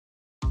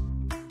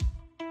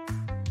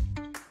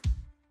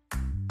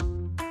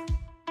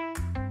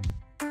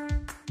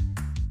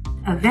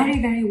A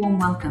very warm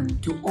welcome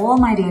to all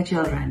my dear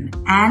children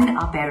and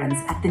our parents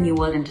at the New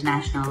World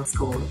International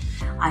School.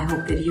 I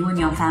hope that you and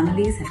your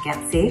families have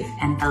kept safe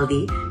and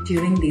healthy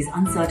during these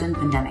uncertain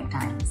pandemic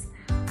times.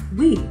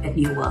 We at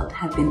New World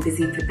have been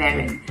busy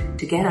preparing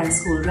to get our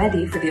school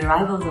ready for the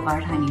arrivals of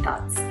our tiny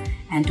tots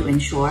and to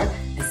ensure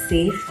a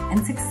safe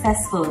and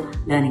successful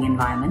learning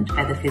environment,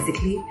 whether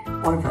physically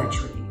or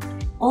virtually.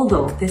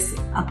 Although this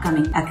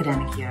upcoming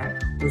academic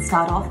year will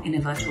start off in a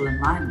virtual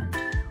environment,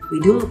 we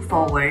do look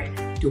forward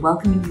to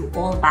welcoming you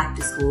all back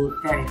to school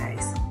very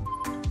soon.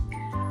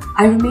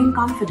 I remain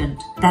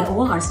confident that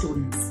all our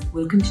students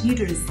will continue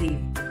to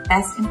receive the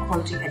best in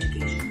quality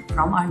education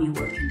from our New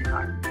World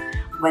Kindergarten,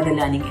 whether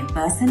learning in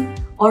person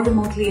or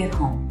remotely at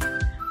home.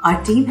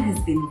 Our team has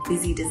been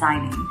busy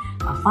designing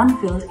a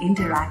fun-filled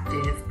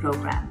interactive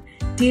program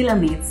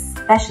tailor-made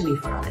specially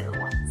for our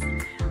little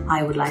ones.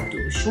 I would like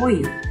to assure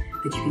you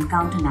that you can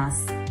count on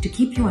us to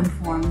keep you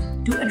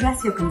informed, to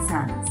address your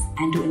concerns,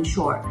 and to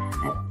ensure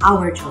that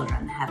our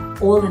children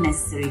have all the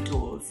necessary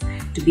tools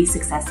to be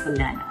successful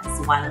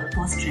learners while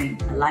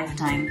fostering a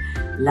lifetime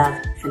love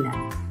for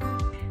learning.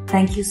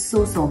 Thank you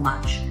so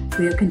much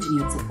for your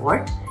continued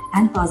support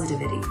and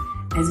positivity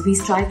as we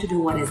strive to do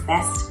what is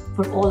best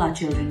for all our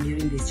children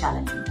during these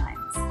challenging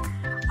times.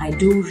 I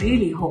do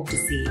really hope to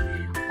see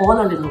all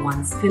our little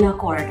ones fill our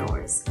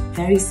corridors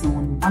very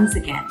soon once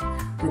again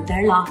with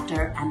their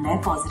laughter and their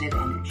positive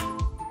energy.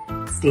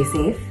 Stay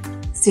safe,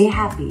 stay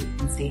happy,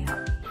 and stay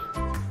healthy.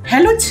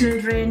 Hello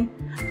children,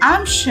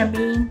 I'm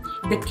Shameen,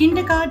 the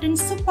kindergarten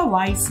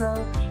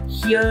supervisor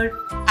here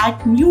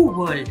at New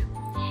World.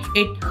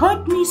 It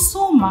hurt me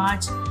so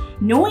much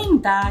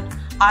knowing that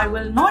I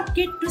will not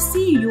get to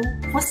see you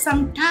for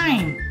some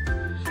time.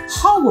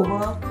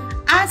 However,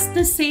 as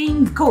the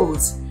saying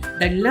goes,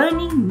 the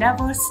learning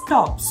never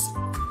stops.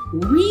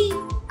 We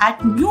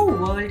at New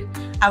World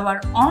have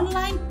our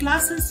online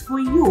classes for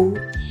you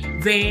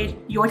where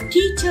your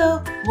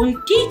teacher will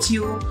teach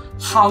you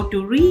how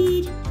to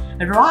read,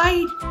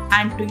 write,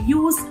 and to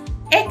use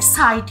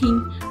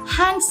exciting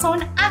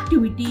hands-on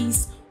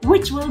activities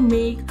which will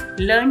make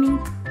learning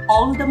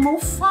all the more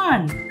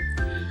fun.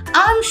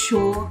 I'm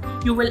sure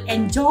you will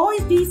enjoy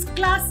these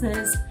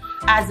classes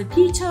as the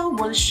teacher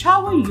will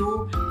shower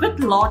you with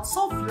lots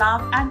of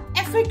love and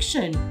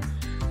affection.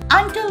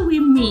 Until we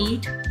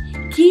meet,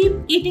 keep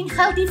eating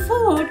healthy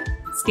food,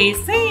 stay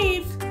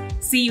safe,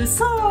 see you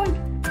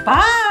soon,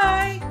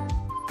 bye!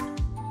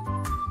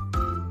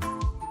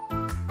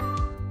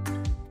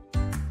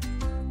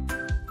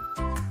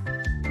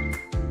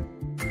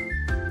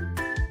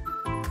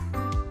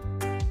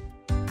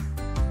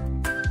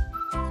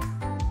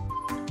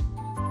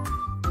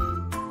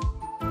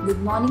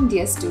 Good morning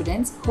dear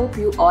students, hope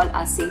you all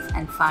are safe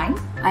and fine.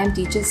 I am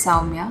teacher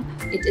Soumya.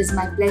 It is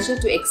my pleasure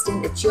to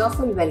extend a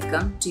cheerful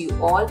welcome to you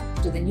all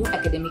to the new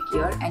academic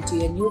year and to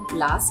your new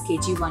class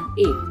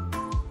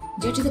KG1A.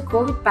 Due to the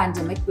COVID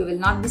pandemic, we will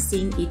not be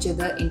seeing each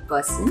other in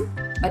person,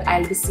 but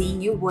I'll be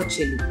seeing you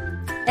virtually.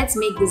 Let's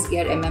make this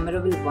year a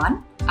memorable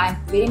one. I'm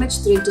very much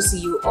thrilled to see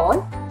you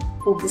all.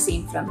 Hope the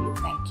same from you.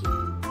 Thank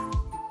you.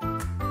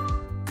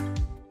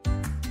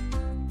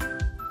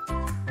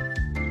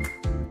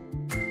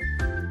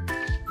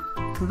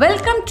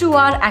 Welcome to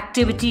our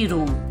activity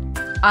room.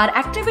 Our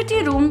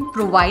activity room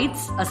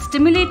provides a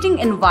stimulating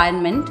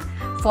environment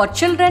for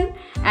children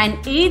and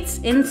aids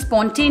in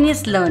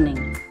spontaneous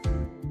learning.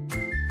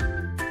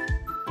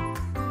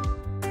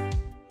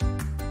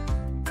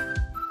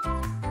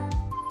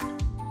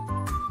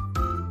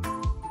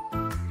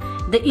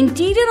 The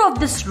interior of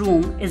this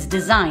room is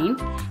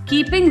designed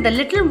keeping the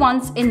little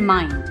ones in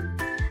mind.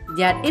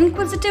 Their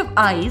inquisitive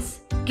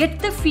eyes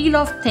get the feel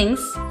of things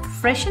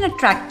fresh and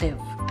attractive.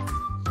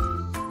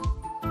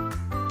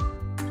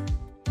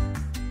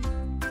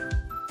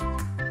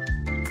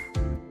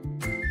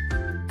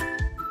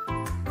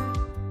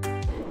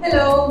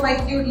 Hello, my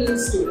cute little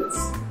students.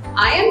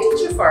 I am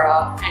teacher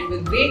Farah, and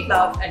with great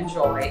love and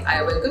joy,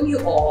 I welcome you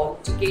all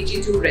to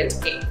KG2 Red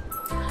A.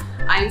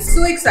 I am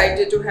so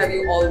excited to have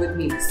you all with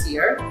me this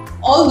year.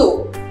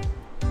 Although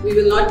we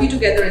will not be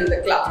together in the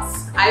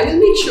class, I will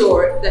make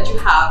sure that you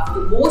have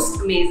the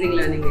most amazing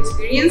learning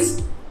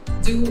experience,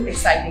 do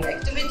exciting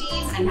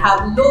activities, and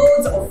have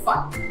loads of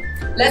fun.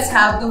 Let's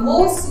have the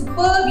most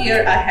superb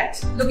year ahead.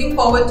 Looking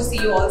forward to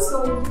see you all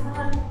soon.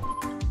 Bye.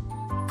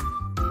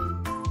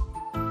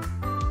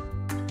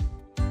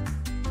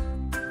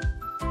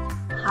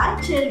 Hi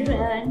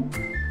children,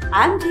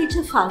 I'm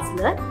teacher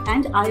Fazla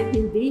and I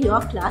will be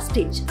your class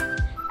teacher.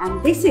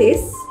 And this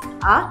is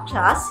our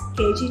class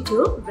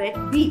KG2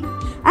 Red B.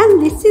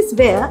 And this is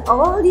where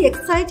all the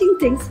exciting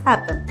things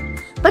happen.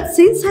 But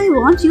since I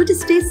want you to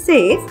stay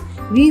safe,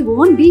 we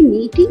won't be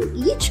meeting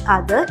each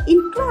other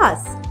in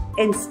class.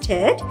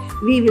 Instead,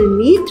 we will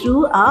meet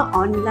through our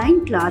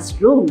online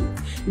classroom.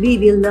 We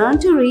will learn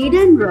to read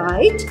and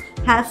write,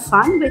 have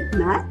fun with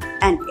math,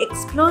 and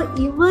explore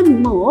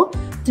even more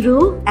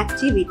through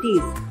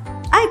activities.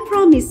 I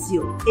promise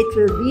you, it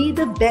will be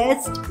the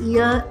best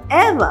year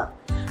ever.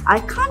 I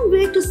can't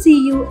wait to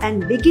see you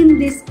and begin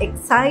this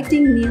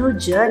exciting new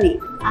journey.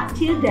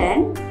 Until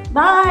then,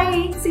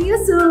 bye. See you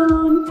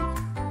soon.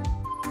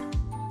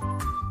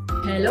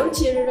 Hello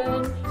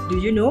children, do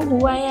you know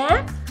who I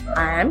am?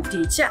 I am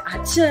teacher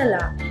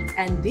Achala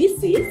and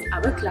this is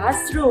our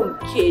classroom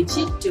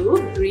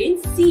KG2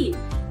 Green C.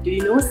 Do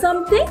you know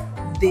something?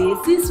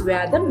 This is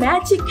where the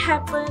magic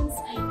happens.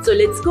 So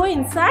let's go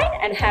inside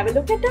and have a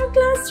look at our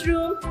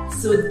classroom.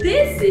 So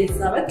this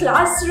is our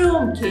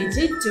classroom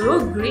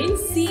KG2 Green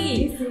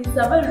C. This is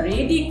our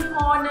reading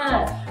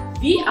corner.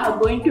 We are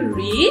going to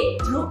read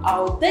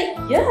throughout the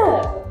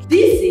year.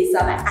 This is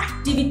our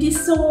activity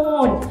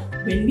zone.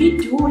 When we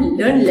do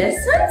learn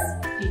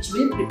lessons, teacher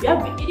will prepare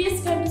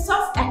various kinds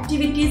of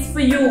activities for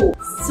you.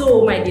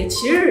 So my dear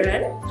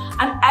children,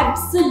 I'm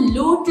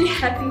absolutely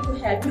happy to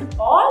have you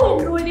all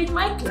enrolled in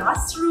my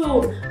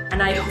classroom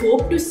and I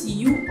hope to see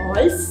you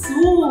all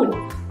soon.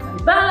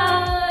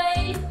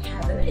 Bye-bye.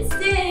 Have a nice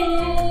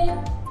day.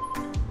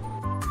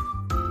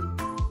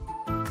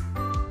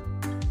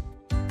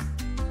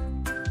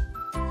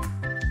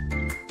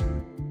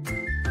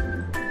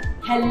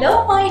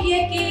 Hello my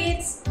dear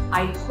kids.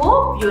 I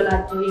hope you all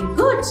are doing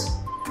good.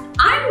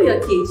 I'm your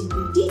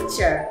KG2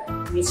 teacher,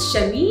 Miss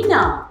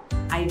Shamina.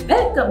 I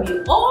welcome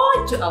you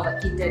all to our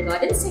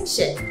kindergarten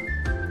section.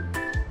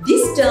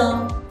 This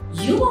term,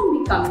 you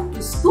won't be coming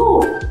to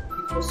school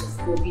because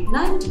of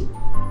COVID-19,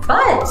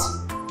 but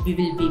we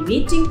will be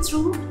meeting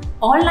through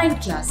online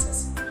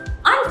classes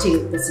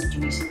until the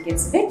situation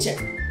gets better.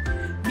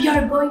 We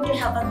are going to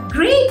have a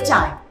great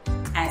time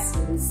as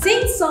we will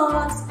sing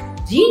songs,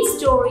 read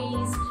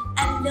stories,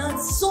 and learn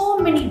so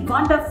many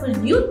wonderful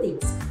new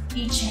things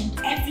each and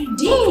every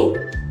day.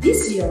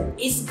 This year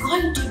is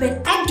going to be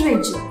an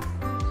adventure.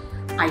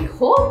 I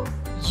hope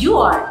you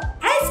are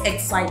as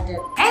excited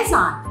as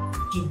I am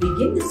to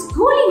begin the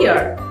school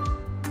year.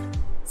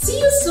 See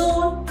you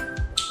soon.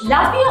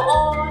 Love you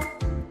all.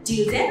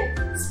 Till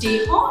then,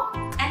 stay home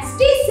and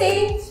stay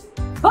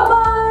safe.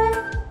 Bye-bye.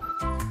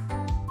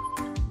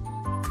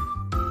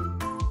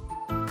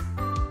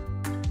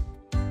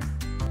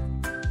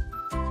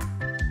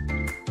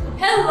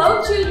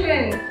 Hello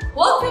children,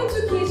 welcome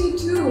to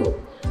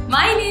KG2.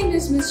 My name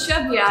is Miss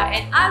Shabia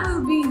and I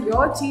will be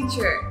your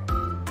teacher.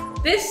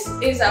 This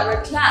is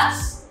our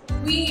class.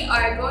 We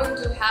are going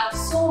to have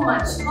so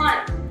much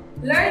fun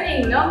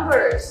learning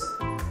numbers,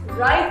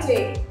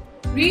 writing,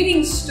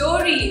 reading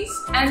stories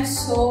and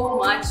so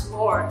much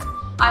more.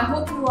 I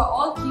hope you are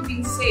all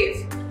keeping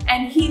safe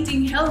and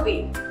eating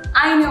healthy.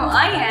 I know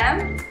I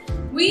am.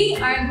 We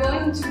are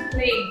going to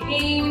play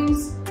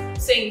games,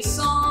 sing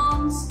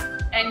songs,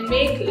 and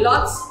make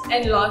lots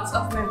and lots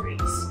of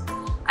memories.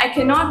 I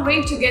cannot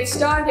wait to get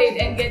started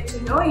and get to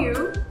know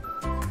you.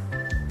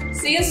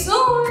 See you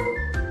soon.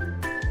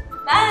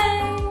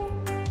 Bye.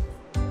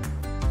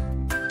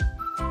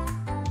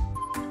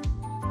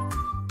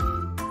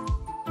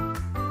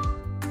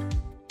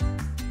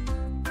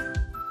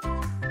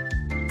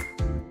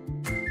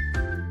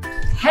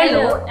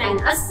 Hello and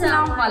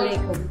Assalamu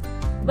Alaikum.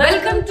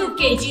 Welcome to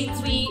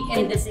KG3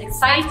 in this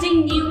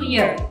exciting new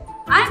year.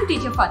 I'm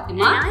teacher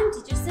Fatima. And I'm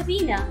teacher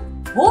Sabina.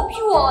 Hope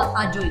you all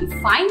are doing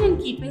fine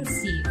and keeping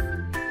safe.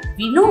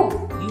 We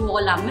know you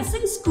all are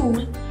missing school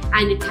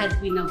and it has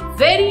been a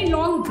very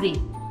long break.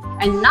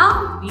 And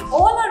now we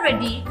all are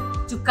ready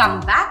to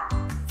come back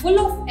full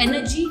of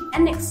energy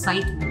and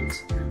excitement.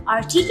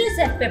 Our teachers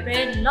have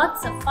prepared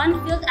lots of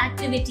fun-filled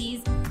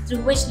activities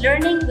through which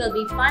learning will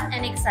be fun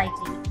and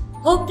exciting.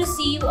 Hope to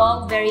see you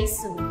all very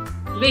soon.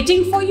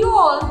 Waiting for you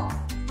all.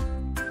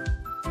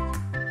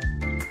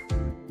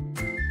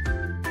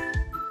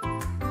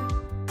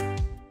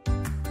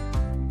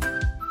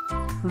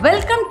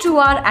 Welcome to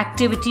our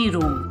activity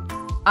room.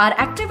 Our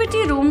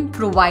activity room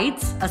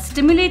provides a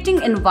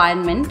stimulating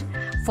environment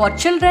for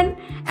children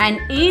and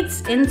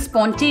aids in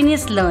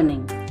spontaneous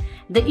learning.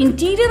 The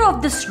interior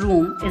of this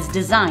room is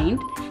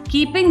designed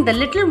keeping the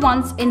little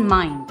ones in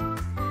mind.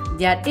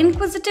 Their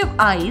inquisitive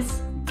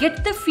eyes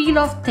get the feel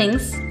of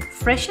things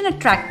fresh and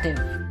attractive.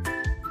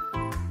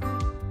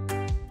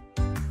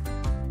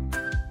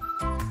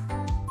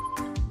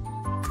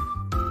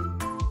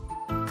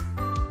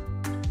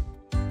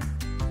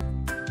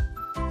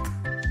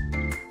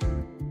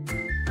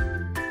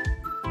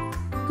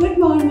 Good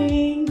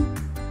morning.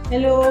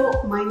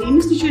 Hello, my name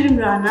is Teacher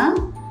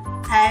Imrana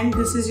and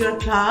this is your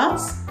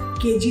class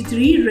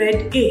KG3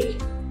 Red A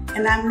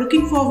and I'm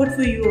looking forward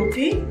for you,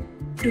 okay?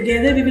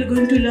 Together we will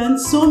going to learn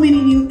so many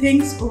new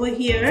things over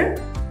here.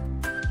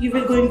 You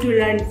will going to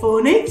learn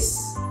phonics.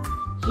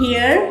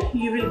 Here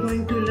you will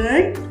going to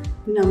learn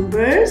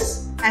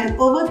numbers and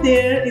over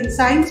there in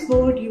science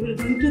board you will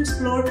going to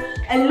explore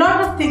a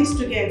lot of things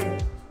together.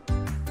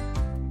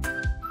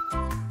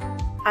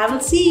 I will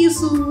see you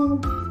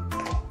soon.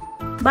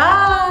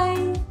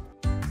 Bye.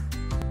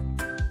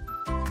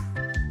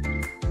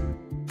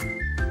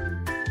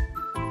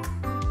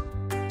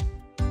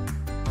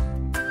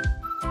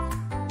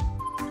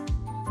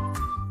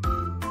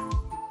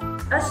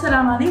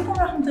 Assalamu alaikum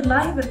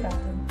warahmatullahi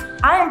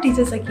wabarakatuh. I am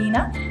teacher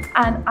Sakina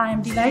and I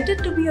am delighted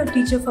to be your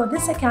teacher for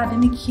this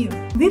academic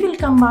year. We will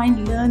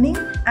combine learning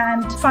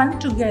and fun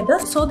together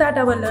so that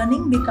our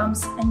learning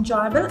becomes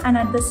enjoyable and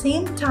at the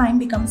same time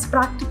becomes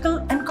practical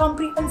and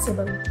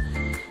comprehensible.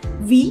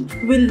 We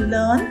will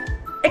learn,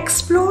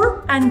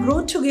 explore and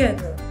grow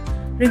together.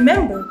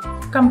 Remember,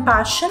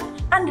 compassion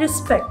and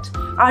respect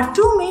are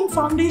two main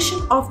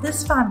foundations of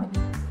this family.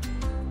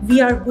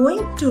 We are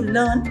going to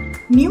learn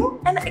new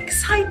and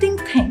exciting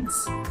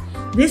things.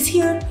 This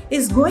year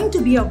is going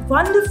to be a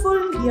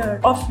wonderful year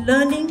of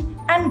learning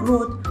and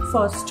growth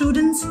for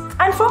students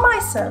and for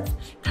myself.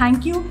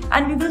 Thank you,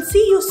 and we will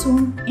see you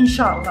soon,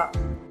 inshallah.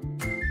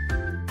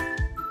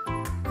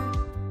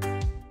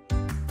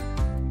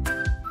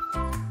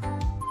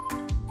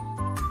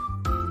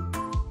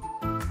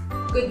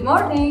 Good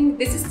morning,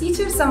 this is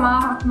teacher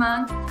Sama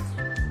Rahman.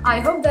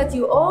 I hope that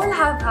you all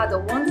have had a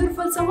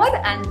wonderful summer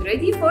and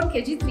ready for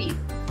KG3.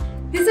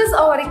 This is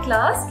our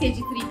class,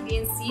 KG3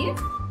 Green C.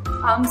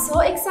 I'm so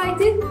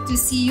excited to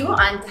see you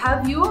and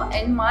have you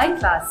in my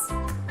class.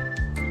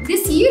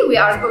 This year we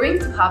are going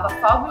to have a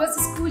fabulous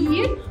school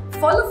year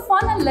full of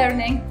fun and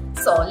learning.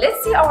 So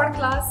let's see our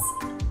class.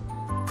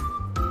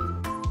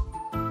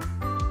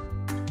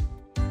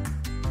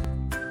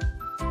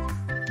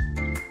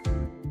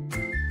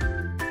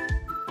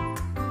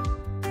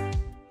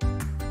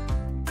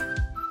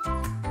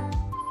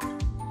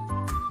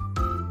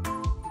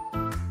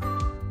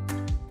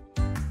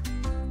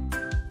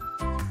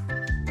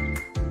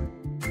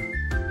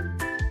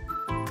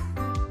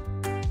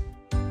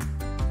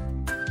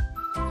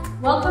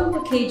 Welcome to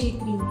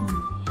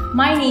KG3D.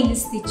 My name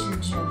is Teacher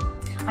Jo.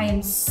 I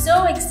am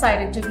so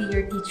excited to be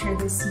your teacher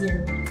this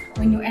year.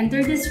 When you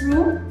enter this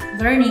room,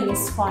 learning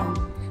is fun,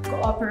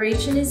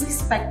 cooperation is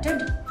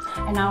expected,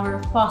 and our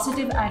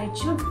positive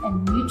attitude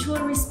and mutual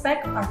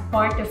respect are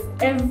part of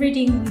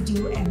everything we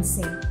do and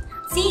say.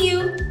 See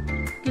you!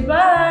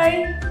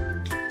 Goodbye!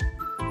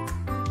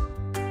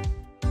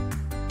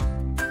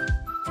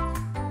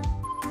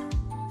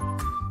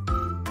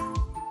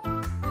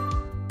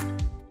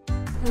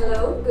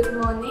 Hello,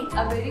 good morning.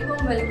 A very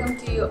warm welcome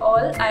to you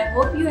all. I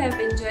hope you have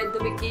enjoyed the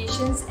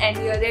vacations and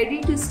you are ready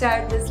to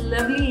start this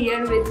lovely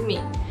year with me.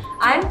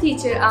 I am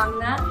teacher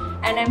Amna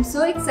and I am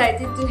so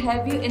excited to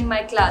have you in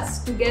my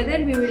class.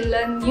 Together we will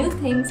learn new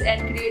things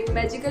and create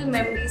magical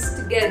memories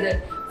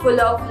together,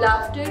 full of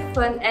laughter,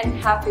 fun and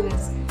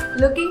happiness.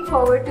 Looking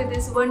forward to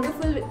this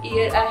wonderful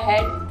year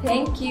ahead.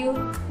 Thank you.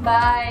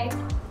 Bye.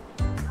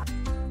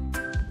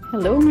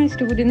 Hello my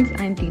students,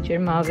 I'm teacher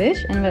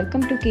Mavish and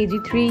welcome to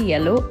KG3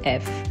 Yellow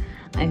F.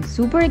 I'm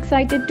super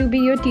excited to be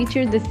your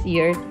teacher this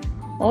year.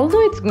 Although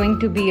it's going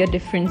to be a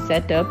different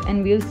setup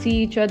and we'll see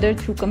each other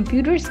through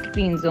computer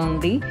screens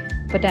only,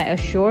 but I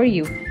assure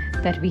you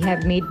that we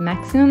have made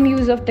maximum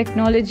use of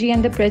technology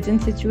and the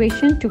present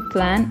situation to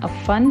plan a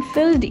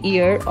fun-filled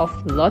year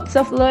of lots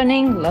of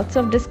learning, lots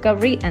of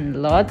discovery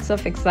and lots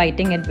of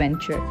exciting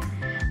adventure.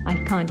 I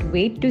can't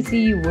wait to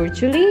see you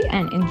virtually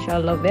and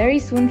inshallah very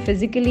soon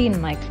physically in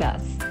my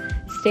class.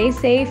 Stay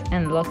safe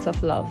and lots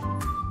of love.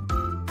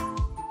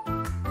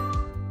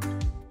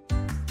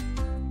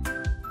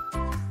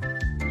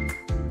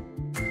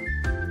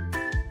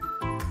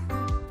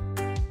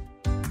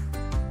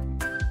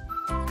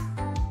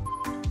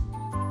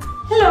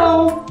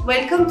 Hello,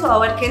 welcome to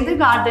our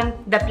kindergarten,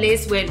 the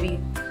place where we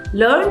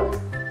learn,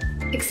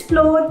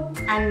 explore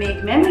and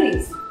make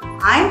memories.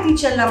 I'm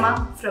teacher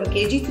Lama from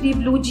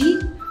KG3 Blue G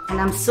and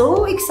I'm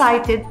so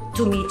excited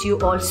to meet you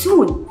all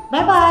soon.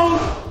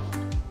 Bye-bye.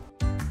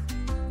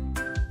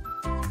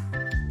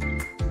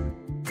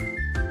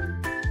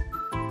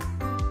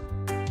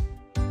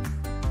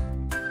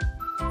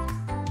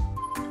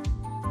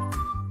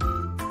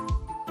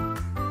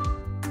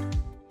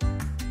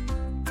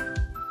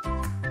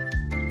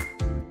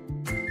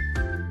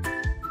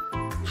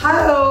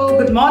 Hello,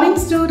 good morning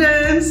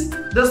students.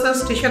 This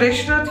is Teacher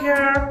Ishrat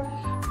here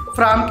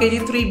from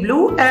KG3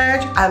 Blue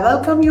Edge. I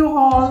welcome you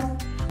all.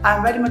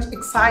 I'm very much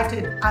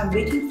excited. I'm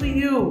waiting for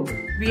you.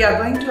 We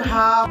are going to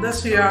have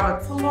this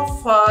year full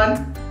of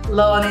fun,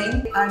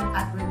 learning and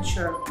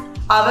adventure.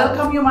 I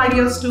welcome you my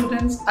dear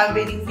students. I'm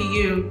waiting for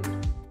you.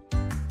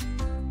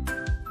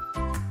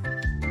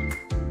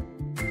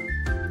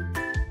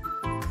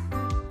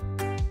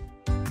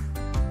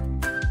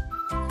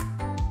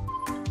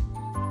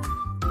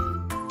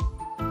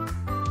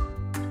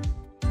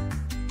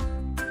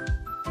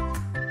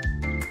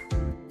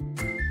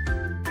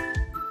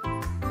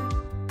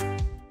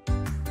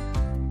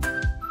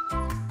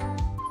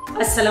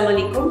 अस्सलाम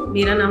वालेकुम,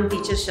 मेरा नाम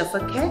teacher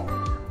Shafaq है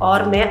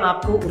और मैं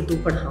आपको उर्दू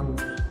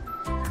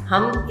पढ़ाऊंगी।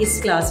 हम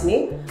इस क्लास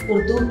में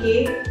उर्दू के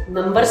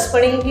नंबर्स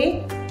पढ़ेंगे,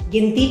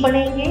 गिनती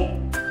पढ़ेंगे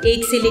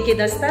 1 से लेकर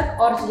 10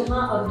 तक और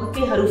यहाँ उर्दू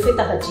के हरूफ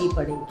तहज्जी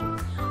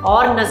पढ़ेंगे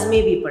और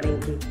नज़में भी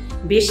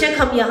पढ़ेंगे।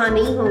 बेशक हम यहाँ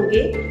नहीं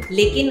होंगे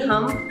लेकिन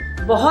हम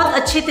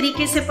बहुत अच्छे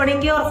तरीके से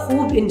पढ़ेंगे और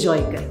खूब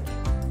इंजॉय करेंगे।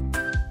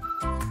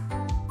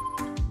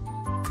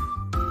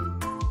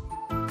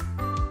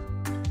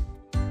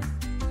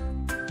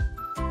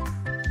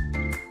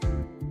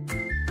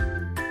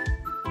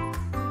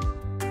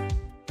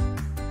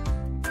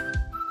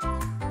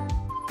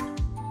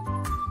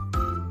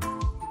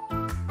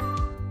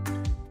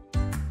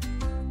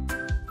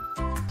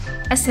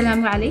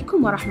 السلام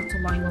عليكم ورحمة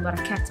الله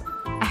وبركاته.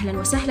 أهلا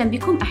وسهلا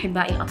بكم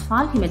أحبائي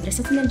الأطفال في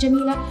مدرستنا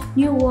الجميلة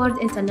New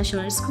World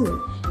International School.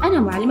 أنا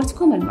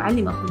معلمتكم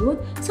المعلمة خلود.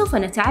 سوف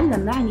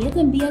نتعلم معا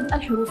يدا بيد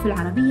الحروف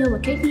العربية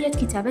وكيفية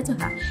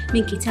كتابتها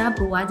من كتاب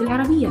رواد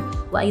العربية،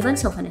 وأيضا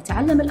سوف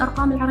نتعلم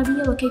الأرقام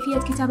العربية وكيفية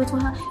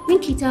كتابتها من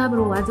كتاب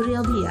رواد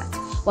الرياضيات.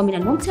 ومن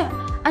الممتع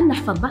أن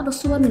نحفظ بعض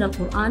الصور من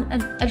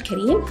القرآن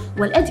الكريم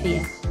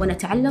والأدعية،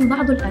 ونتعلم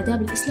بعض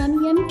الآداب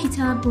الإسلامية من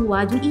كتاب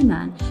رواد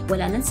الإيمان.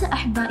 ولا ننسى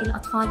أحبائي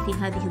الأطفال في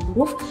هذه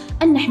الظروف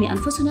أن نحمي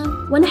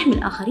أنفسنا ونحمي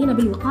الآخرين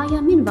بالوقاية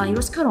من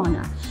فيروس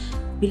كورونا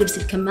بلبس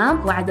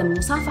الكمام وعدم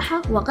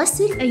المصافحة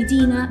وغسل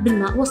أيدينا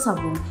بالماء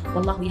والصابون.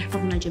 والله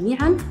يحفظنا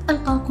جميعا.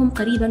 ألقاكم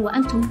قريبا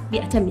وأنتم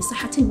بأتم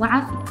صحة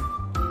وعافية.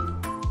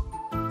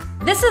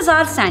 This is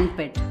our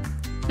sandpit.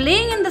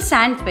 Playing in the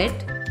sandpit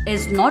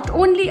is not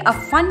only a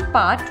fun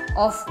part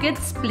of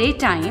kids'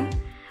 playtime,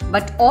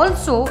 but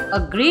also a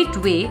great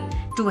way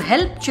to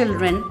help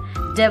children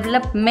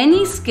develop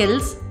many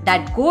skills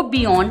that go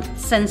beyond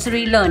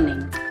sensory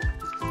learning.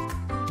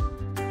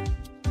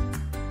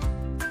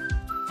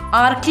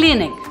 Our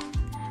clinic.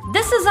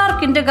 This is our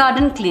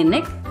kindergarten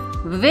clinic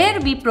where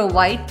we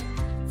provide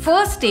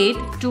first aid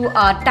to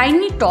our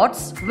tiny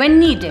tots when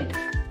needed.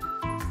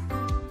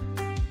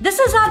 This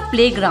is our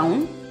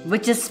playground,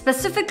 which is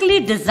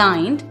specifically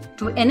designed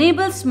to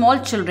enable small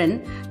children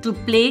to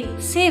play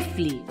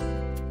safely.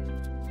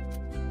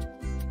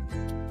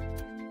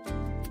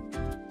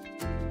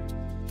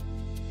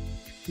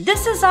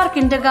 This is our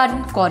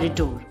kindergarten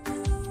corridor.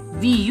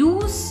 We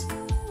use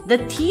the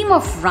theme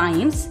of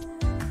rhymes,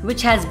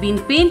 which has been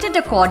painted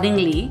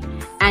accordingly,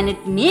 and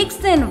it makes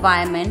the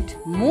environment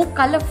more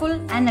colorful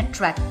and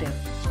attractive.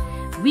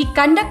 We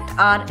conduct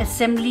our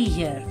assembly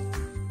here.